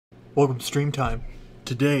Welcome to stream time.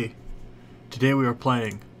 Today we are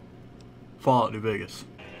playing Fallout New Vegas.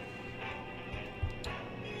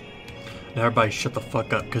 Now everybody shut the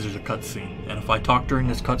fuck up because there's a cutscene. And if I talk during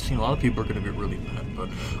this cutscene, a lot of people are going to get really mad.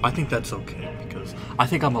 But I think that's okay because I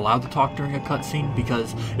think I'm allowed to talk during a cutscene,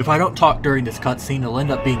 because if I don't talk during this cutscene, it'll end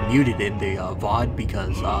up being muted in the VOD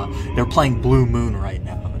because they're playing Blue Moon right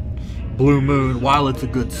now. Blue Moon, while it's a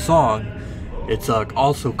good song, it's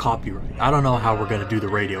also copyright. I don't know how we're going to do the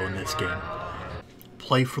radio in this game.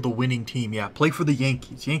 Play for the winning team. Yeah, play for the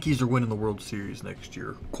Yankees. Yankees are winning the World Series next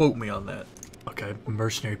year. Quote me on that. Okay,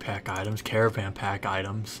 mercenary pack items, caravan pack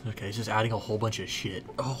items. Okay, it's just adding a whole bunch of shit.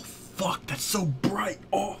 Oh, fuck, that's so bright.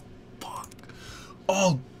 Oh, fuck.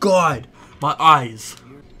 Oh, God. My eyes.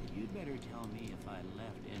 You'd better tell me if I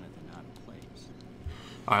left anything out of place.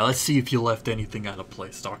 Alright, let's see if you left anything out of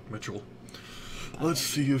place, Doc Mitchell. Let's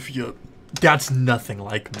see if you... That's nothing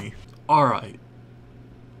like me. Alright.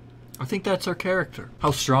 I think that's our character.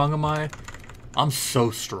 How strong am I? I'm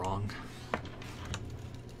so strong.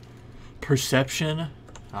 Perception?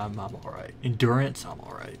 I'm alright. Endurance? I'm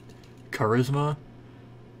alright. Charisma?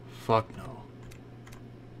 Fuck no.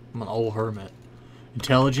 I'm an old hermit.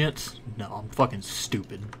 Intelligence? No, I'm fucking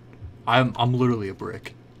stupid. I'm literally a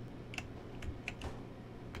brick.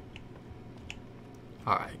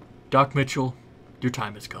 Alright. Doc Mitchell, your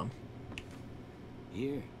time has come.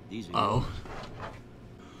 Here, these are Oh.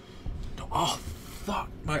 No, oh, fuck.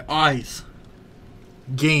 My eyes.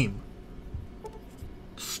 Game.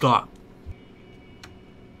 Stop.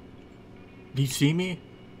 Do you see me?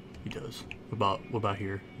 He does. What about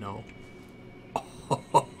here? No.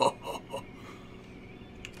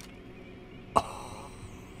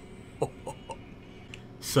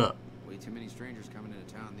 Sup? Way too many strangers coming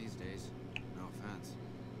into town these days. No offense.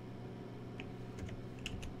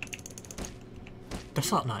 That's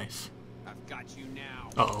not nice. I've got you now.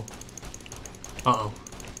 Uh-oh. Uh-oh.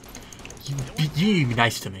 You need to be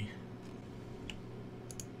nice to me.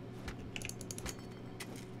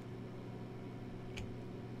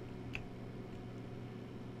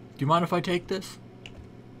 Do you mind if I take this?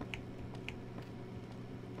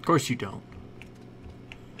 Of course you don't.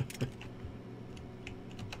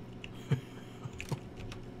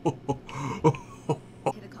 Hit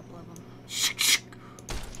a couple of them.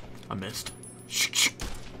 I missed.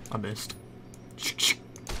 I missed.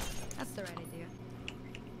 That's the right idea.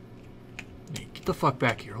 Hey, get the fuck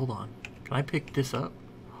back here. Hold on. Can I pick this up?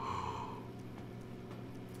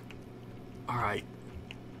 Alright.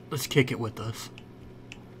 Let's kick it with us.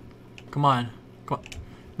 Come on. Come on.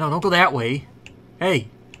 No, don't go that way. Hey.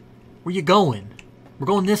 Where you going? We're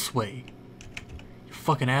going this way. You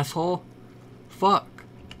fucking asshole. Fuck.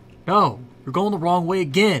 No. You're going the wrong way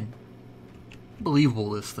again. Unbelievable,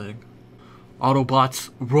 this thing.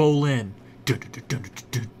 Autobots, roll in. Dun, dun, dun,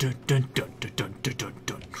 dun, dun, dun, dun, dun, dun, dun, dun,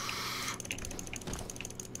 dun.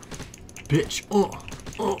 Bitch.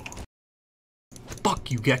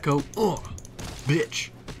 Fuck you, Gecko.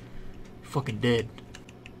 Bitch. Fucking dead.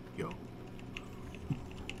 Yo.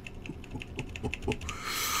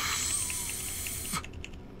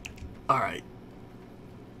 Alright.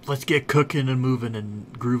 Let's get cooking and moving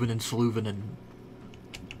and grooving and slooving and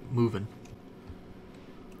moving.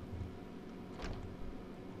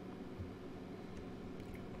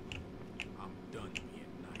 I'm done being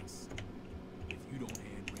nice. If you don't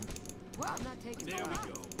hand me... Well, I'm not taking There we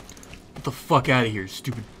go. Get the fuck out of here,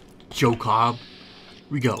 stupid Joe Cobb. Here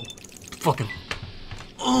we go. Fucking.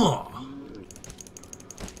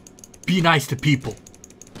 Be nice to people.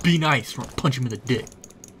 Be nice. Or I'll punch him in the dick.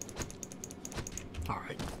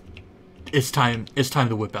 Alright. It's time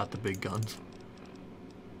to whip out the big guns.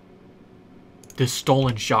 This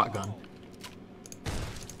stolen shotgun.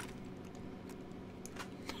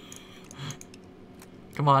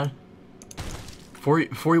 Come on. Before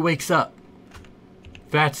he wakes up.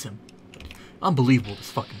 Bats him. Unbelievable,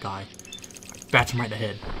 this fucking guy. Bats him right in the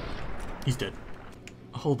head. He's dead.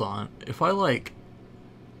 Hold on. If I like...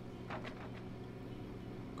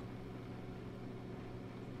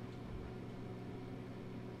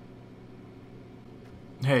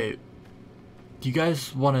 Hey, do you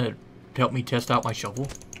guys want to help me test out my shovel?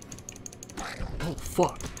 Oh,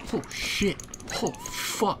 fuck. Oh, shit. Oh,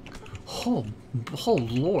 fuck. Oh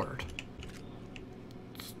lord.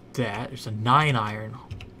 That. There's a 9 iron.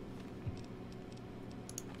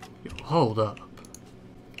 Yo, hold up.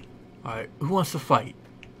 Alright, who wants to fight?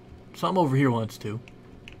 Some over here wants to.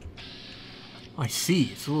 I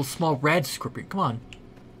see. It's a little small rad scorpion. Come on.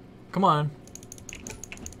 Come on.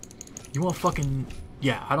 You want fucking...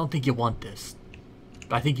 Yeah, I don't think you want this.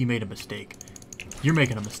 I think you made a mistake. You're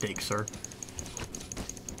making a mistake, sir.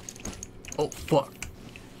 Oh, fuck.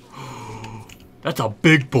 That's a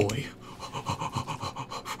big boy.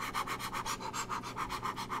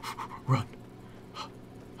 Run.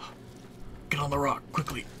 Get on the rock,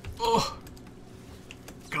 quickly. Oh.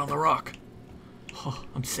 Get on the rock. Oh,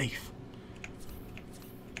 I'm safe.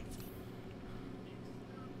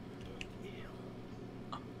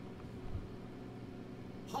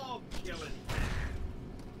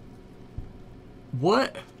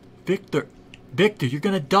 What? Victor. Victor, you're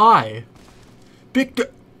gonna die.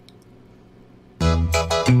 Victor.